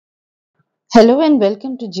Hello and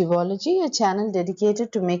welcome to Jivology, a channel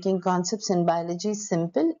dedicated to making concepts in biology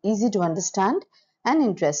simple, easy to understand, and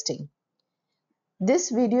interesting. This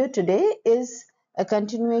video today is a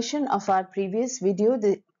continuation of our previous video,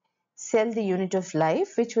 the Cell, the Unit of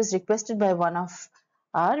Life, which was requested by one of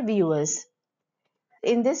our viewers.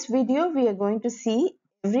 In this video, we are going to see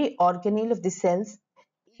every organelle of the cells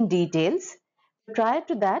in details. Prior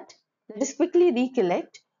to that, let us quickly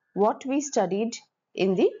recollect what we studied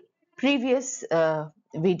in the previous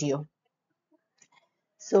video.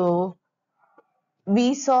 So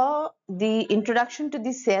we saw the introduction to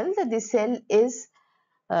the cell, that the cell is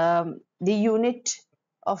the unit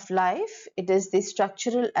of life. It is the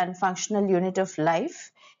structural and functional unit of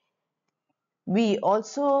life. We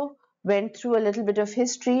also went through a little bit of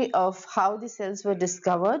history of how the cells were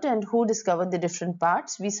discovered and who discovered the different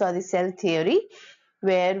parts. We saw the cell theory,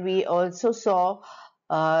 where we also saw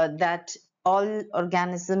that all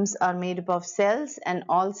organisms are made up of cells and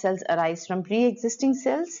all cells arise from pre-existing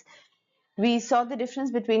cells. We saw the difference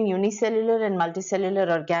between unicellular and multicellular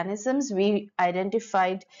organisms. We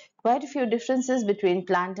identified quite a few differences between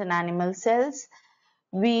plant and animal cells.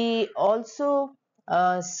 We also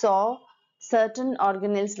saw certain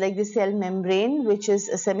organelles like the cell membrane, which is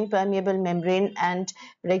a semi-permeable membrane and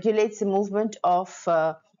regulates the movement of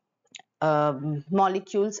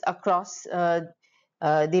molecules across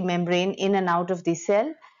the membrane in and out of the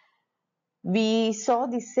cell. We saw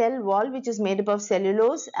the cell wall, which is made up of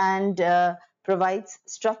cellulose and provides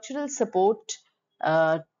structural support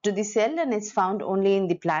to the cell, and it's found only in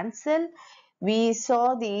the plant cell. We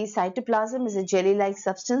saw the cytoplasm is a jelly-like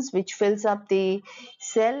substance which fills up the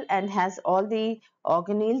cell and has all the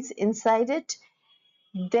organelles inside it.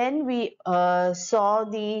 Then we saw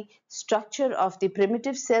the structure of the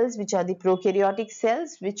primitive cells, which are the prokaryotic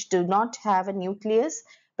cells, which do not have a nucleus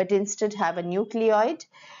but instead have a nucleoid,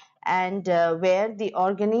 and where the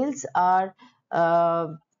organelles are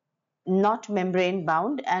not membrane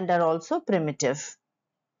bound and are also primitive.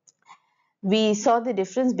 We saw the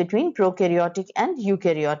difference between prokaryotic and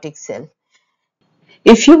eukaryotic cell.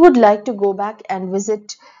 If you would like to go back and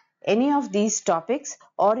visit any of these topics,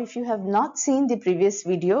 or if you have not seen the previous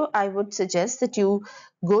video, I would suggest that you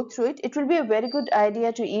go through it. It will be a very good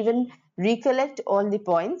idea to even recollect all the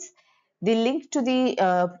points. The link to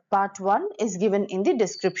the part 1 is given in the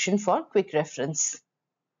description for quick reference.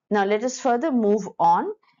 Now let us further move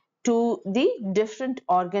on to the different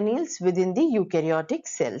organelles within the eukaryotic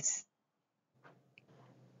cells.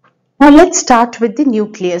 Now let's start with the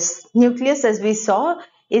nucleus. Nucleus, as we saw,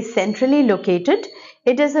 is centrally located.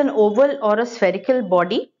 It is an oval or a spherical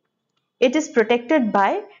body. It is protected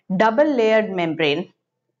by double layered membrane.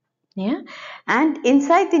 Yeah. And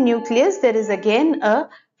inside the nucleus there is again a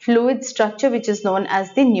fluid structure which is known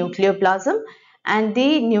as the nucleoplasm, and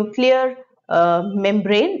the nuclear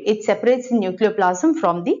membrane, it separates the nucleoplasm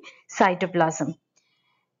from the cytoplasm.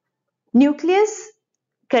 Nucleus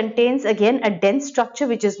contains again a dense structure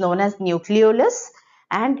which is known as nucleolus,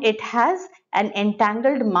 and it has an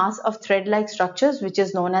entangled mass of thread-like structures which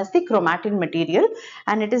is known as the chromatin material,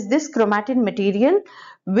 and it is this chromatin material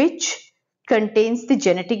which contains the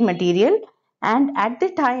genetic material, and at the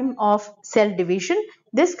time of cell division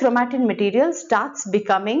this chromatin material starts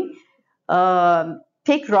becoming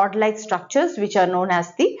thick rod-like structures which are known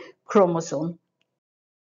as the chromosome.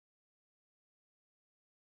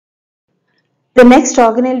 The next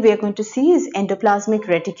organelle we are going to see is endoplasmic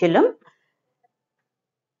reticulum.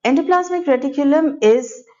 Endoplasmic reticulum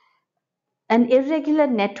is an irregular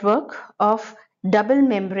network of double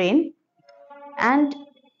membrane, and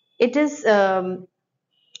it has a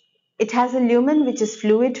lumen which is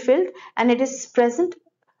fluid filled, and it is present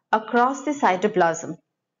across the cytoplasm.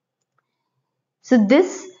 So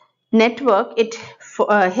this network, it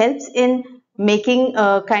helps in making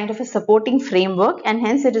a kind of a supporting framework, and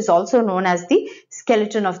hence it is also known as the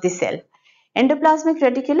skeleton of the cell. Endoplasmic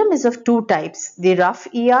reticulum is of two types, the rough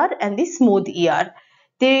ER and the smooth ER.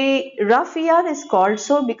 The rough ER is called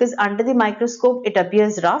so because under the microscope it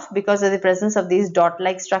appears rough because of the presence of these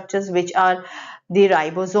dot-like structures which are the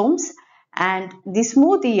ribosomes, and the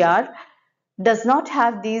smooth ER does not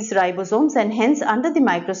have these ribosomes, and hence under the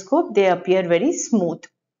microscope they appear very smooth.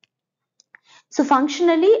 So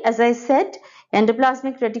functionally, as I said,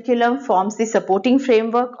 endoplasmic reticulum forms the supporting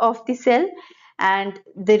framework of the cell, and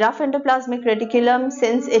the rough endoplasmic reticulum,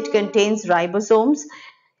 since it contains ribosomes,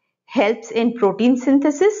 helps in protein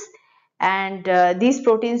synthesis, and these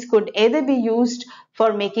proteins could either be used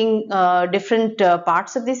for making different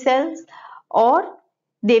parts of the cells, or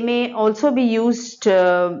they may also be used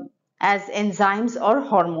as enzymes or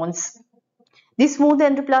hormones. The smooth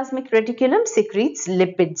endoplasmic reticulum secretes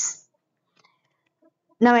lipids.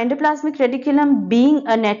 Now, endoplasmic reticulum being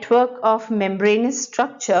a network of membranous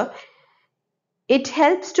structure, it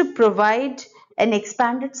helps to provide an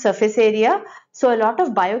expanded surface area. So a lot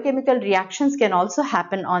of biochemical reactions can also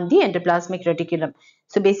happen on the endoplasmic reticulum.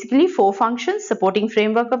 So basically 4 functions: supporting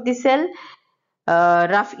framework of the cell,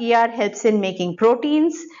 rough ER helps in making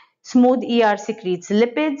proteins, smooth ER secretes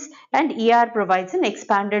lipids, and ER provides an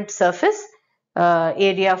expanded surface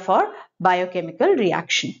area for biochemical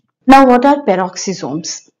reaction. Now, what are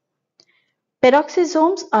peroxisomes?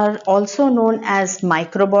 Peroxisomes are also known as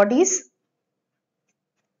microbodies,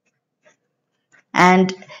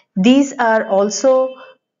 and these are also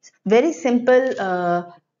very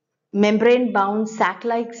simple membrane bound sac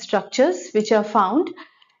like structures which are found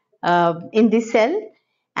in the cell,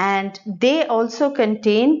 and they also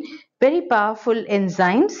contain very powerful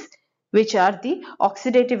enzymes which are the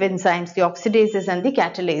oxidative enzymes, the oxidases and the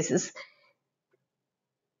catalases.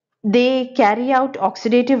 They carry out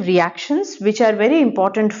oxidative reactions which are very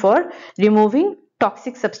important for removing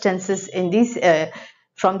toxic substances in these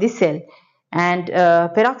from the cell, and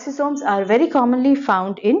peroxisomes are very commonly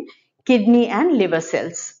found in kidney and liver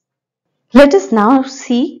cells. Let us now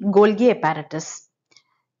see Golgi apparatus.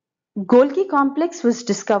 Golgi complex was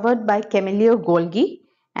discovered by Camillo Golgi,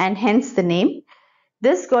 and hence the name.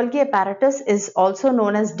 This Golgi apparatus is also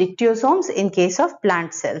known as dictyosomes in case of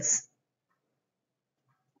plant cells.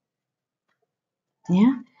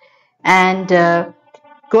 Yeah. And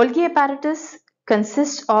Golgi apparatus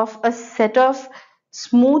consists of a set of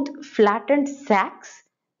smooth flattened sacs.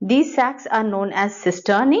 These sacs are known as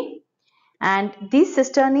cisternae, and these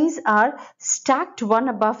cisternae are stacked one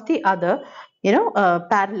above the other,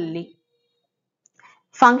 parallelly.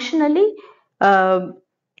 Functionally, the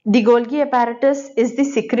Golgi apparatus is the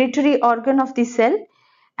secretory organ of the cell,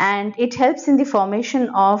 and it helps in the formation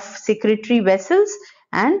of secretory vessels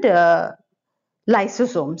and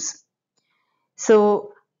lysosomes.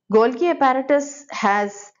 So Golgi apparatus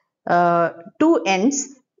has 2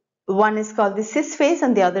 ends. One is called the cis phase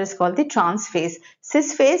and the other is called the trans phase.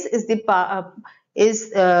 Cis phase is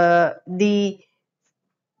the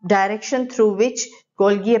direction through which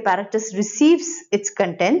Golgi apparatus receives its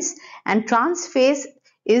contents, and trans phase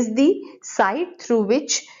is the side through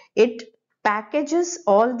which it packages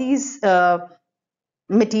all these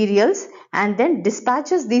materials and then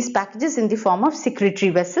dispatches these packages in the form of secretory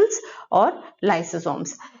vessels or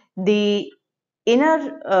lysosomes. The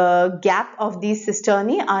inner gap of these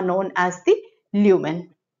cisternae are known as the lumen.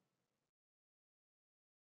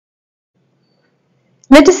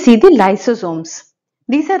 Let us see the lysosomes.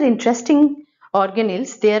 These are interesting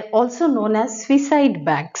organelles. They are also known as suicide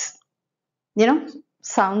bags.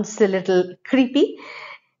 Sounds a little creepy,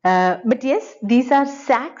 but yes, these are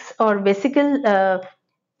sacs or vesicle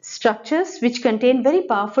structures which contain very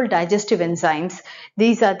powerful digestive enzymes.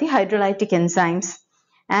 These are the hydrolytic enzymes,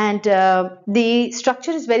 and the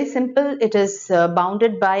structure is very simple. It is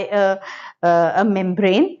bounded by a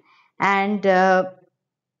membrane, and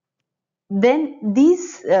then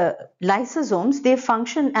these lysosomes, they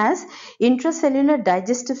function as intracellular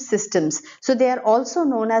digestive systems. So they are also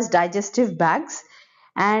known as digestive bags,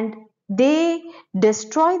 and they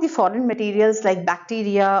destroy the foreign materials like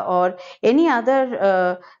bacteria or any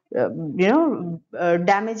other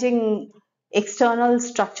damaging external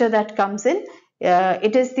structure that comes in.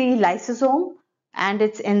 It is the lysosome and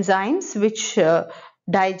its enzymes which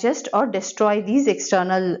digest or destroy these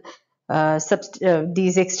external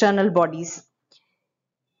bodies.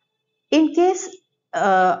 In case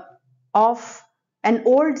of an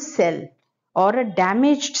old cell or a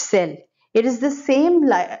damaged cell, it is the same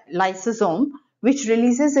lysosome which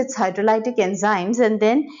releases its hydrolytic enzymes and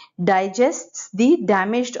then digests the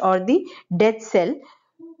damaged or the dead cell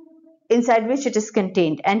inside which it is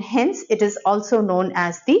contained, and hence it is also known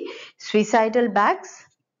as the suicidal bags,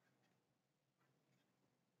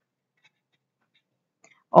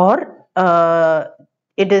 or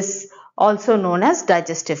it is also known as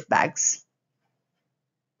digestive bags.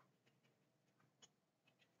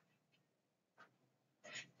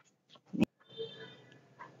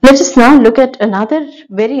 Let us now look at another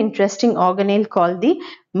very interesting organelle called the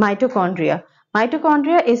mitochondria.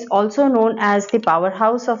 Mitochondria is also known as the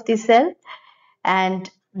powerhouse of the cell, and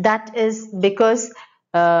that is because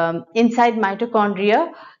inside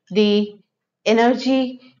mitochondria the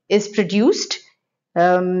energy is produced,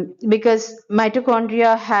 because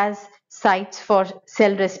mitochondria has sites for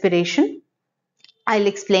cell respiration. I'll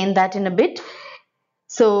explain that in a bit.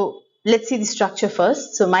 So let's see the structure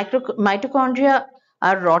first. So mitochondria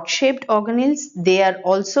are rod-shaped organelles. They are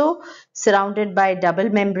also surrounded by double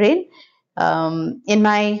membrane. In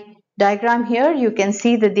my diagram here, you can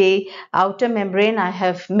see that the outer membrane, I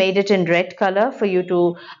have made it in red color for you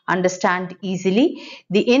to understand easily.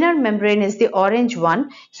 The inner membrane is the orange one.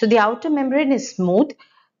 So the outer membrane is smooth,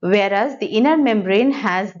 whereas the inner membrane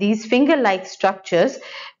has these finger-like structures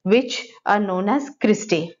which are known as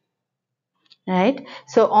cristae. Right.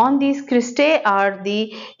 So on these cristae are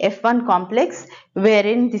the F1 complex,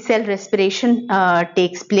 wherein the cell respiration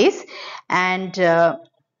takes place, and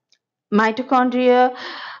mitochondria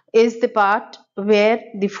is the part where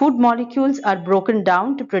the food molecules are broken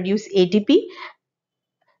down to produce ATP,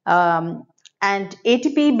 and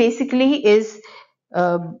ATP basically is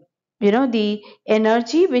uh, the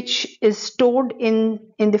energy which is stored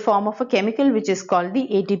in the form of a chemical which is called the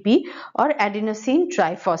ATP, or adenosine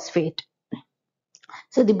triphosphate.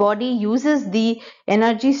 So the body uses the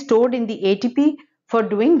energy stored in the ATP for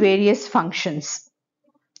doing various functions,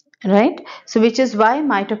 right? So which is why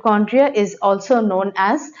mitochondria is also known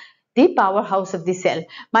as the powerhouse of the cell.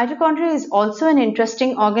 Mitochondria is also an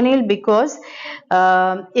interesting organelle because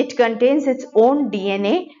it contains its own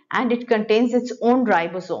DNA and it contains its own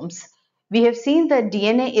ribosomes. We have seen that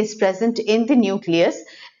DNA is present in the nucleus.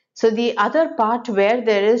 So the other part where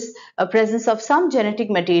there is a presence of some genetic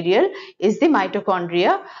material is the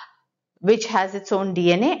mitochondria, which has its own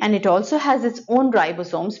DNA, and it also has its own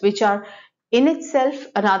ribosomes, which are in itself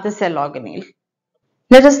another cell organelle.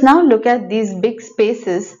 Let us now look at these big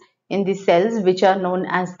spaces in the cells which are known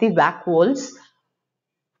as the vacuoles.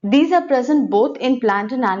 These are present both in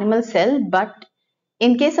plant and animal cell, but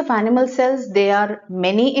in case of animal cells, they are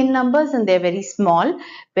many in numbers and they are very small,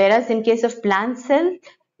 whereas in case of plant cell,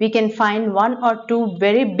 we can find one or two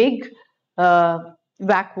very big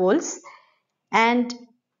vacuoles, and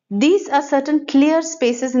these are certain clear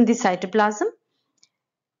spaces in the cytoplasm.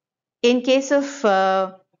 In case of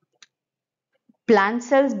plant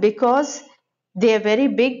cells, because they are very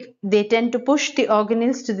big, they tend to push the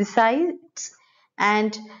organelles to the sides,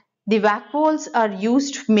 and the vacuoles are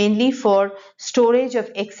used mainly for storage of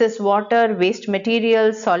excess water, waste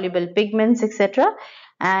materials, soluble pigments, etc.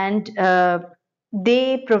 And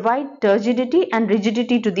they provide turgidity and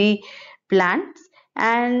rigidity to the plants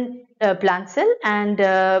and plant cell, and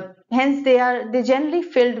hence they generally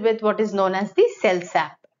filled with what is known as the cell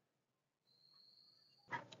sap.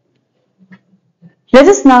 Let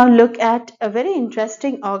us now look at a very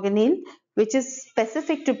interesting organelle which is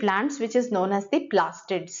specific to plants, which is known as the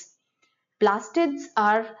plastids. Plastids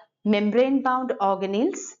are membrane-bound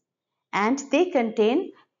organelles and they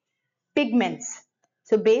contain pigments.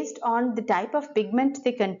 So based on the type of pigment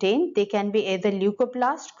they contain, they can be either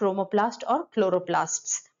leucoplast, chromoplast or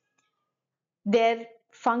chloroplasts. Their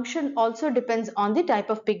function also depends on the type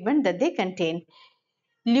of pigment that they contain.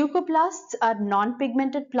 Leucoplasts are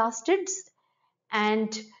non-pigmented plastids,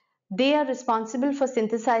 and they are responsible for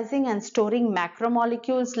synthesizing and storing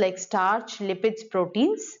macromolecules like starch, lipids,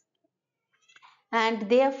 proteins, and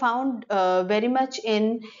they are found very much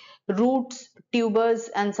in roots, tubers,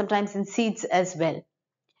 and sometimes in seeds as well.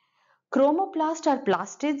 Chromoplasts are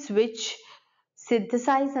plastids which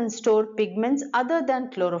synthesize and store pigments other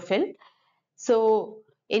than chlorophyll. So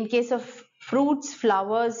in case of fruits,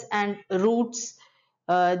 flowers and roots,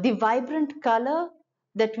 the vibrant color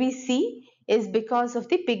that we see is because of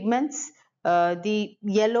the pigments, the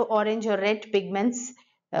yellow, orange or red pigments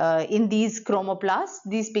in these chromoplasts.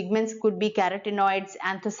 These pigments could be carotenoids,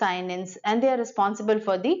 anthocyanins, and they are responsible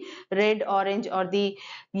for the red, orange or the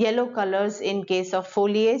yellow colors in case of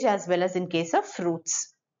foliage as well as in case of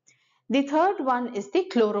fruits. The third one is the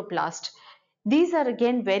chloroplast. These are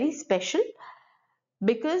again very special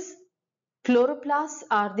because chloroplasts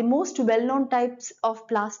are the most well-known types of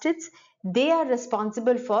plastids. They are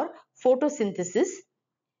responsible for photosynthesis,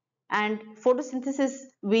 and photosynthesis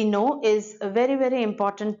we know is a very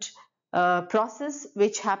important process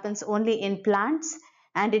which happens only in plants,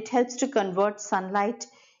 and it helps to convert sunlight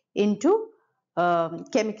into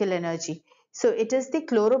chemical energy. So it is the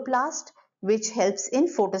chloroplast which helps in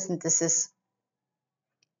photosynthesis.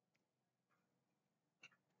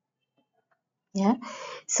 Yeah.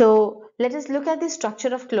 So let us look at the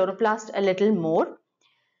structure of chloroplast a little more.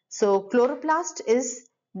 So chloroplast is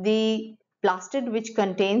the plastid which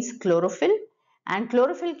contains chlorophyll, and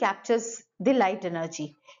chlorophyll captures the light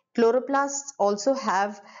energy. Chloroplasts also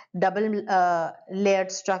have double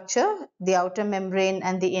layered structure, the outer membrane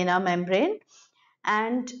and the inner membrane,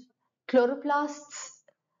 and chloroplasts,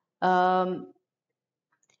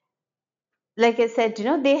 like I said,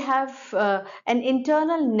 they have an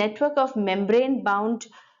internal network of membrane bound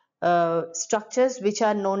structures which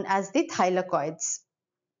are known as the thylakoids,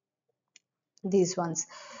 these ones.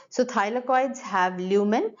 So thylakoids have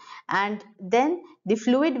lumen, and then the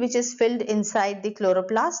fluid which is filled inside the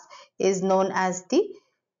chloroplast is known as the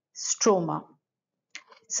stroma.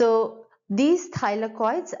 So these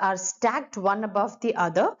thylakoids are stacked one above the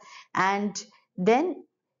other, and then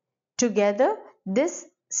together this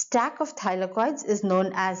stack of thylakoids is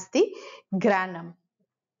known as the granum.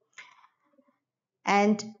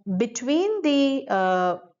 And between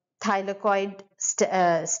the thylakoid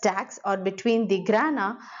stacks, or between the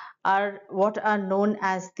grana, are what are known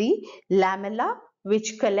as the lamella,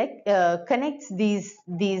 which connects these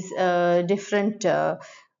different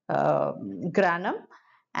granum,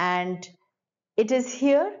 and it is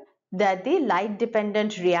here that the light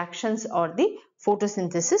dependent reactions or the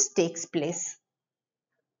photosynthesis takes place.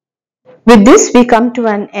 With this, we come to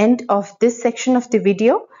an end of this section of the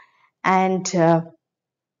video, and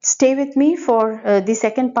stay with me for the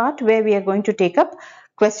second part, where we are going to take up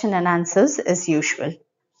question and answers as usual.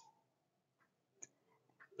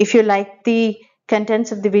 If you like the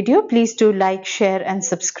contents of the video, please do like, share and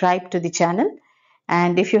subscribe to the channel.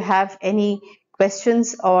 And if you have any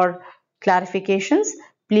questions or clarifications,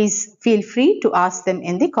 please feel free to ask them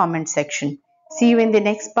in the comment section. See you in the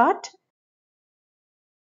next part.